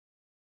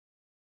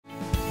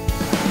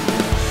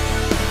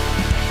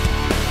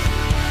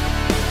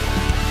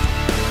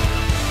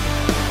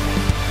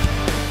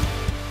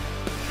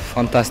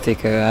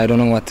fantastic. I don't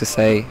know what to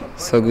say.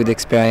 So good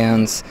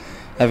experience.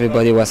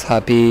 Everybody was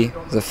happy.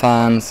 The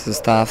fans, the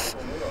staff.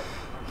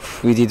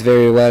 We did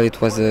very well. It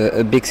was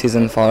a big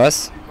season for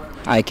us.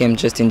 I came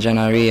just in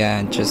January.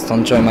 I just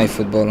enjoy my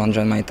football,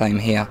 enjoy my time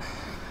here,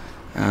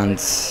 and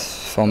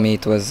for me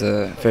it was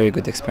a very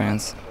good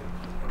experience.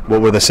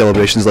 What were the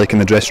celebrations like in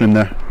the dressing room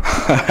there?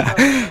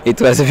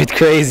 It was a bit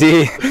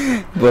crazy.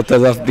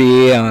 Bottles of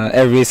beer,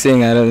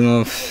 everything. I don't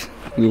know.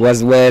 It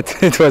was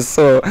wet. It was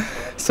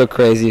so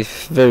crazy.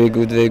 Very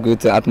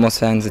good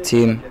atmosphere in the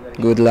team.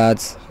 Good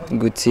lads,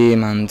 good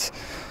team, and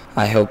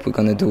I hope we're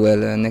gonna do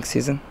well next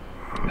season.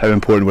 How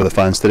important were the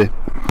fans today?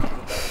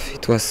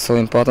 It was so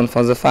important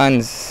for the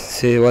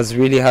fans. They was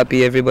really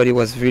happy. Everybody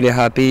was really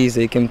happy.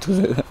 They came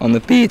on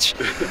the pitch.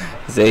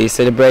 They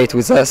celebrate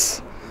with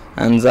us,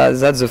 and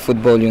that's the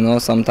football, you know.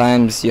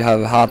 Sometimes you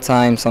have hard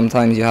times,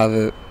 sometimes you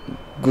have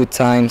good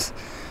times,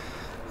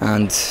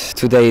 and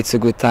today it's a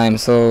good time.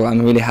 So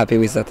I'm really happy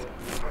with that.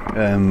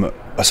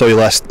 I saw you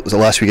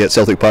last week at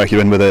Celtic Park. You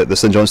were in with the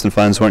St Johnstone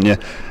fans, weren't you?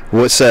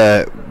 Where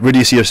do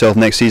you see yourself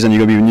next season? You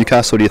going to be with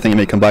Newcastle, or do you think you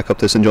might come back up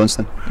to St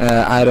Johnstone?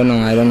 I don't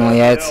know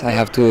yet. I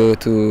have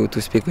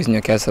to speak with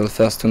Newcastle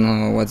first to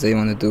know what they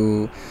want to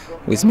do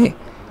with me.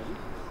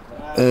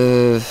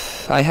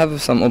 I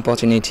have some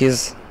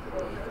opportunities,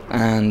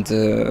 and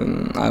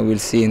I will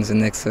see in the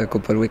next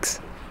couple of weeks.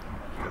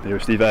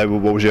 Steve,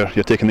 what was your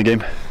take on the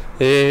game?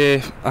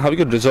 I have a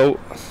good result.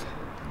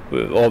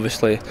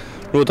 Obviously,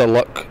 rode our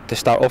luck to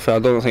start off with. I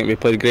don't think we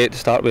played great to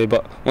start with,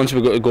 but once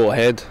we got to go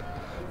ahead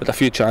with a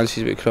few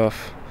chances, we could have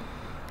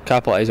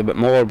capitalised a bit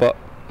more. But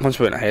once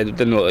we went ahead, we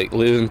didn't look like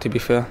losing, to be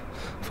fair.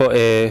 I thought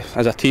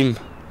as a team,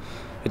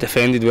 we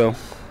defended well.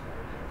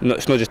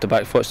 It's not just the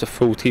back foot, it's the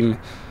full team.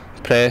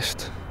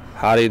 Pressed,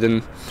 harried,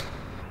 and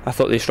I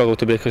thought they struggled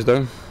to break us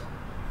down.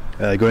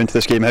 Going into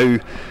this game, how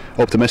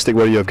optimistic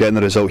were you of getting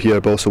the result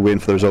here, but also waiting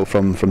for the result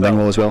from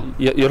Motherwell as well?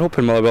 You're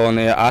hoping Motherwell and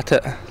they're at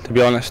it, to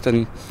be honest,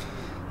 and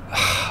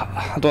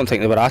I don't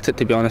think they were at it,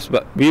 to be honest,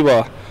 but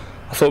I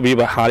thought we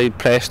were harried,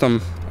 pressed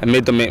them and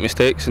made them make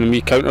mistakes, and we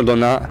countered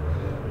on that,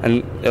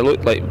 and it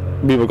looked like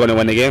we were going to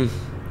win the game,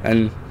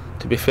 and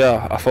to be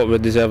fair, I thought we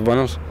deserved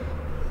winners.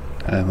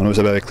 I know it was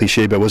a bit of a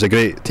cliche, but it was a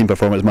great team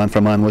performance, man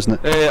for man, wasn't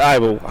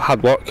it? Well,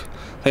 hard work.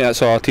 I think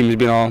that's all our team's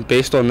been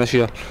based on this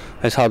year.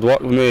 It's hard work.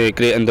 We're not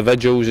great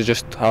individuals, it's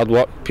just hard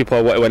work.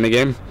 People want to win the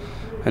game,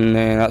 and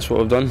that's what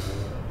we've done.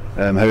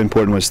 How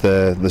important was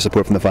the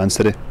support from the fans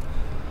today?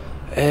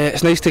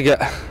 It's nice to get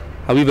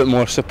a wee bit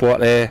more support.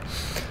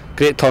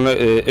 Great turnout,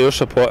 our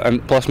support,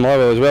 and plus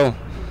Motherwell as well.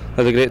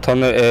 There's a great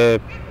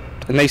turnout.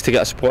 Nice to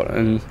get support,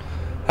 and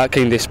that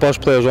kind of spurs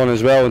players on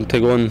as well, and to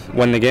go and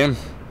win the game.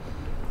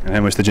 And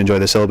how much did you enjoy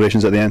the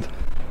celebrations at the end?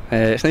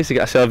 It's nice to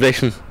get a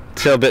celebration,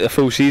 to celebrate the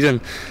full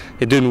season.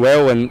 You're doing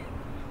well, and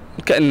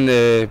getting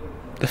the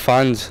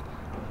fans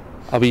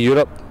a wee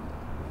Europe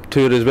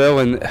tour as well,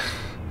 and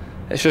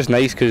it's just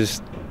nice because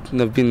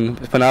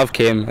when I've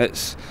came,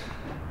 it's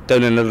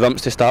down in the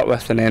dumps to start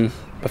with, and then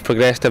we've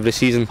progressed every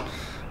season.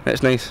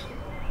 It's nice.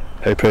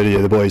 How proud are you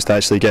of the boys to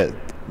actually get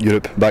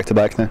Europe back to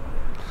back now?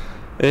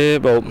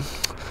 Well,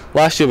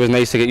 last year was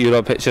nice to get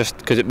Europe. It's just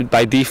because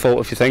by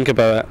default, if you think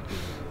about it,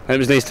 and it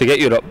was nice to get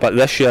Europe. But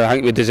this year, I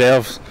think we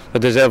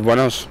deserve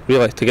winners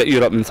really to get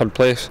Europe in third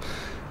place.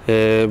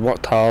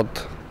 Worked hard,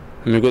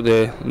 and we got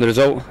the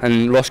result.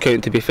 And Ross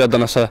County, to be fair,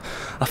 done us a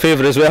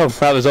favour as well.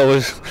 That was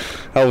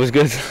always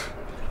good.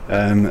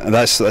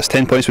 That's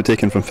 10 points we've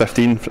taken from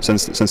 15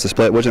 since the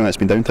split. What do you think that's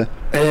been down to?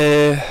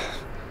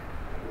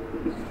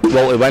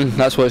 Will to win.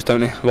 That's what it's down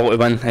to. Will to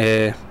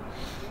win.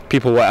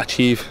 People want to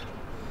achieve.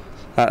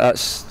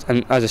 That's,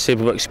 and as I say,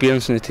 we've got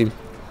experience in the team.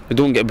 We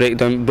don't get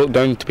broke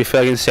down. To be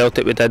fair, against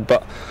Celtic we did,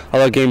 but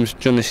other games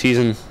during the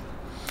season,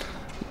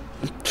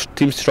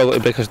 teams struggle to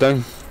break us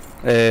down.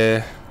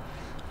 And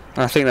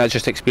I think that's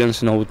just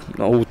experience in the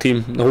whole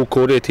team, the whole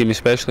core of the team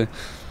especially.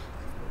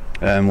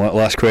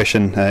 Last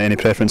question, any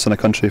preference on a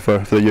country for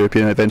the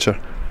European adventure?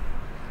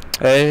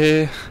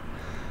 To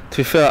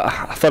be fair,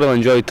 I thoroughly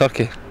enjoyed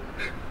Turkey.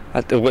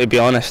 To be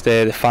honest,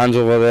 the fans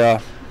over there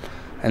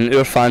and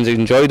our fans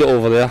enjoyed it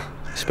over there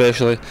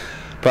especially,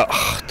 but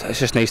it's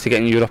just nice to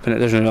get in Europe, and it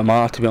doesn't really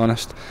matter, to be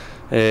honest.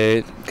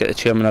 Get the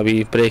chairman a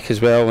wee break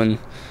as well, and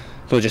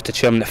not just the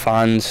chairman, the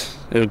fans,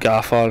 our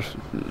gaffer,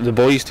 the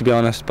boys, to be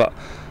honest. But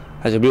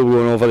as a we're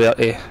going over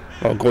there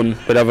or going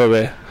wherever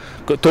we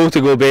got told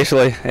to go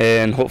basically,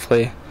 and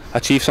hopefully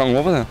achieve something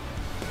over there,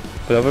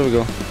 wherever we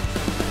go.